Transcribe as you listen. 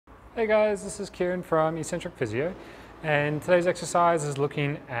Hey guys, this is Kieran from Eccentric Physio, and today's exercise is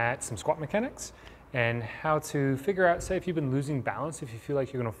looking at some squat mechanics and how to figure out, say if you've been losing balance, if you feel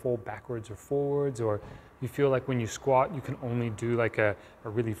like you're going to fall backwards or forwards, or you feel like when you squat you can only do like a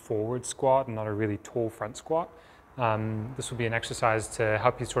really forward squat and not a really tall front squat. This will be an exercise to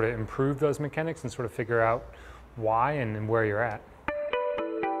help you sort of improve those mechanics and sort of figure out why and where you're at.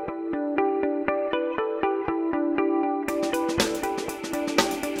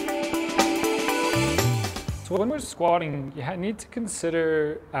 So when we're squatting, you need to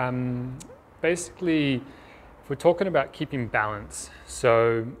consider basically, if we're talking about keeping balance,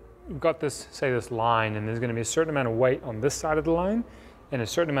 so we've got this, say this line, and there's going to be a certain amount of weight on this side of the line and a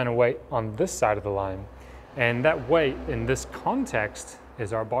certain amount of weight on this side of the line. And that weight in this context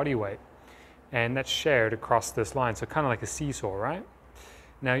is our body weight. And that's shared across this line, so kind of like a seesaw, right?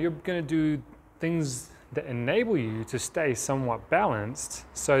 Now you're going to do things that enable you to stay somewhat balanced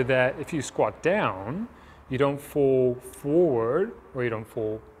so that if you squat down, you don't fall forward or you don't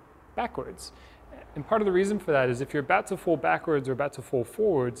fall backwards. And part of the reason for that is if you're about to fall backwards or about to fall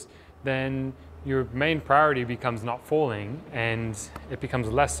forwards, then your main priority becomes not falling, and it becomes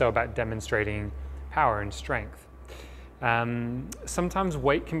less so about demonstrating power and strength. Sometimes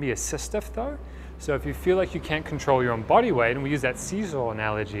weight can be assistive though. So if you feel like you can't control your own body weight, and we use that seesaw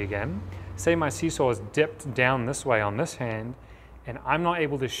analogy again, say my seesaw is dipped down this way on this hand, and I'm not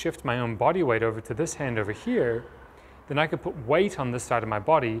able to shift my own body weight over to this hand over here, then I could put weight on this side of my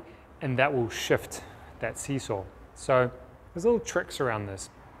body and that will shift that seesaw. So there's little tricks around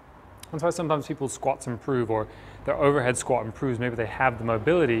this. That's why sometimes people's squats improve, or their overhead squat improves. Maybe they have the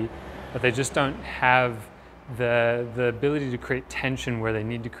mobility, but they just don't have the ability to create tension where they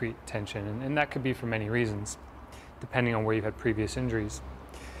need to create tension. And that could be for many reasons, depending on where you've had previous injuries.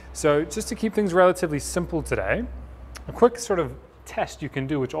 So just to keep things relatively simple today, a quick sort of test you can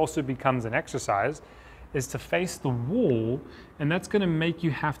do, which also becomes an exercise, is to face the wall, and that's going to make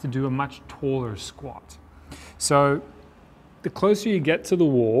you have to do a much taller squat. So the closer you get to the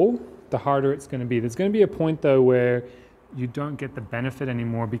wall, the harder it's going to be. There's going to be a point though where you don't get the benefit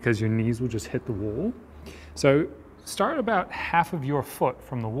anymore because your knees will just hit the wall. So start about half of your foot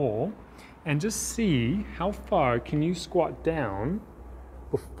from the wall and just see how far can you squat down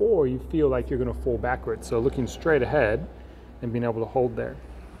before you feel like you're going to fall backwards. So looking straight ahead and being able to hold there,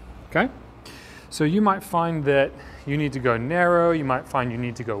 okay? So you might find that you need to go narrow, you might find you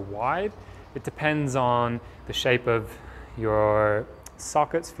need to go wide. It depends on the shape of your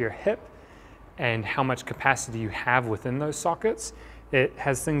sockets for your hip and how much capacity you have within those sockets. It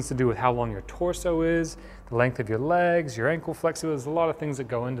has things to do with how long your torso is, the length of your legs, your ankle flexibility. There's a lot of things that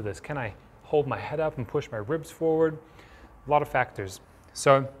go into this. Can I hold my head up and push my ribs forward? A lot of factors.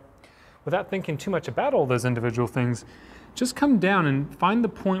 So without thinking too much about all those individual things, just come down and find the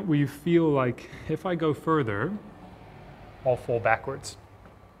point where you feel like, if I go further, I'll fall backwards.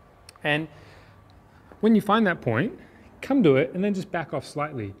 And when you find that point, come to it and then just back off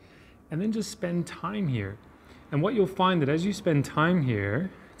slightly. And then just spend time here. And what you'll find that as you spend time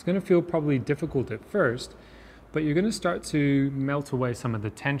here, it's going to feel probably difficult at first, but you're going to start to melt away some of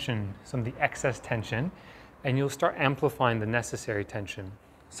the tension, some of the excess tension, and you'll start amplifying the necessary tension.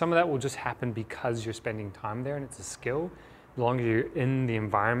 Some of that will just happen because you're spending time there and it's a skill. The longer you're in the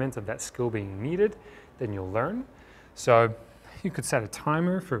environment of that skill being needed, then you'll learn. So you could set a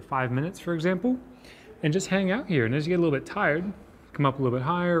timer for 5 minutes, for example, and just hang out here. And as you get a little bit tired, come up a little bit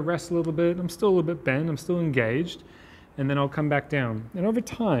higher, rest a little bit. I'm still a little bit bent, I'm still engaged, and then I'll come back down. And over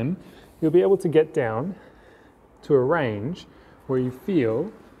time, you'll be able to get down to a range where you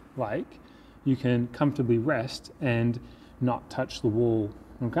feel like you can comfortably rest and not touch the wall,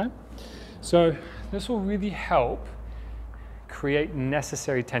 okay? So this will really help create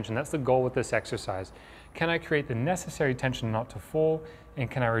necessary tension. That's the goal with this exercise. Can I create the necessary tension not to fall, and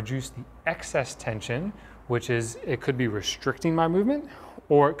can I reduce the excess tension, which is, it could be restricting my movement,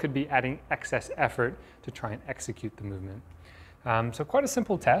 or it could be adding excess effort to try and execute the movement. So quite a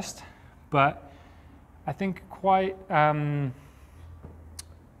simple test, but I think quite,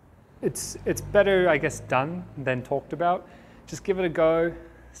 it's better, I guess, done than talked about. Just give it a go,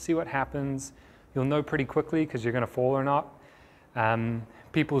 see what happens. You'll know pretty quickly because you're going to fall or not.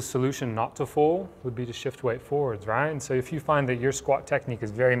 People's solution not to fall would be to shift weight forwards, right? And so if you find that your squat technique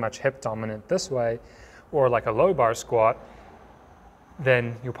is very much hip dominant this way, or like a low bar squat,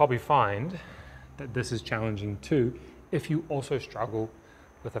 then you'll probably find that this is challenging too if you also struggle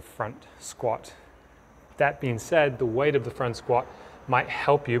with a front squat. That being said, the weight of the front squat might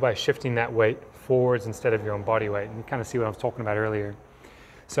help you by shifting that weight forwards instead of your own body weight. And you kind of see what I was talking about earlier.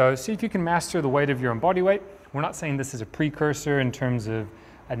 So see if you can master the weight of your own body weight. We're not saying this is a precursor in terms of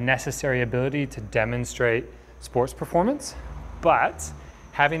a necessary ability to demonstrate sports performance, but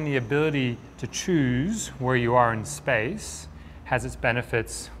having the ability to choose where you are in space has its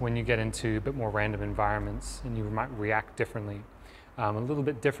benefits when you get into a bit more random environments and you might react differently. A little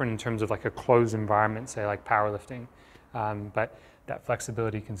bit different in terms of like a closed environment, say like powerlifting, but that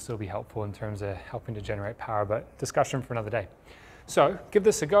flexibility can still be helpful in terms of helping to generate power, but discussion for another day. So give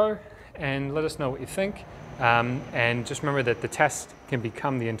this a go and let us know what you think. And just remember that the test can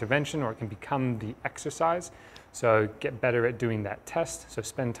become the intervention or it can become the exercise. So get better at doing that test. So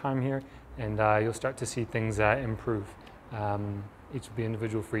spend time here and you'll start to see things improve. Each will be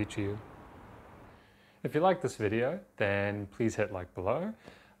individual for each of you. If you like this video, then please hit like below.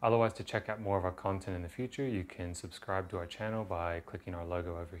 Otherwise, to check out more of our content in the future, you can subscribe to our channel by clicking our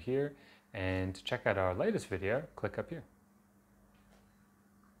logo over here. And to check out our latest video, click up here.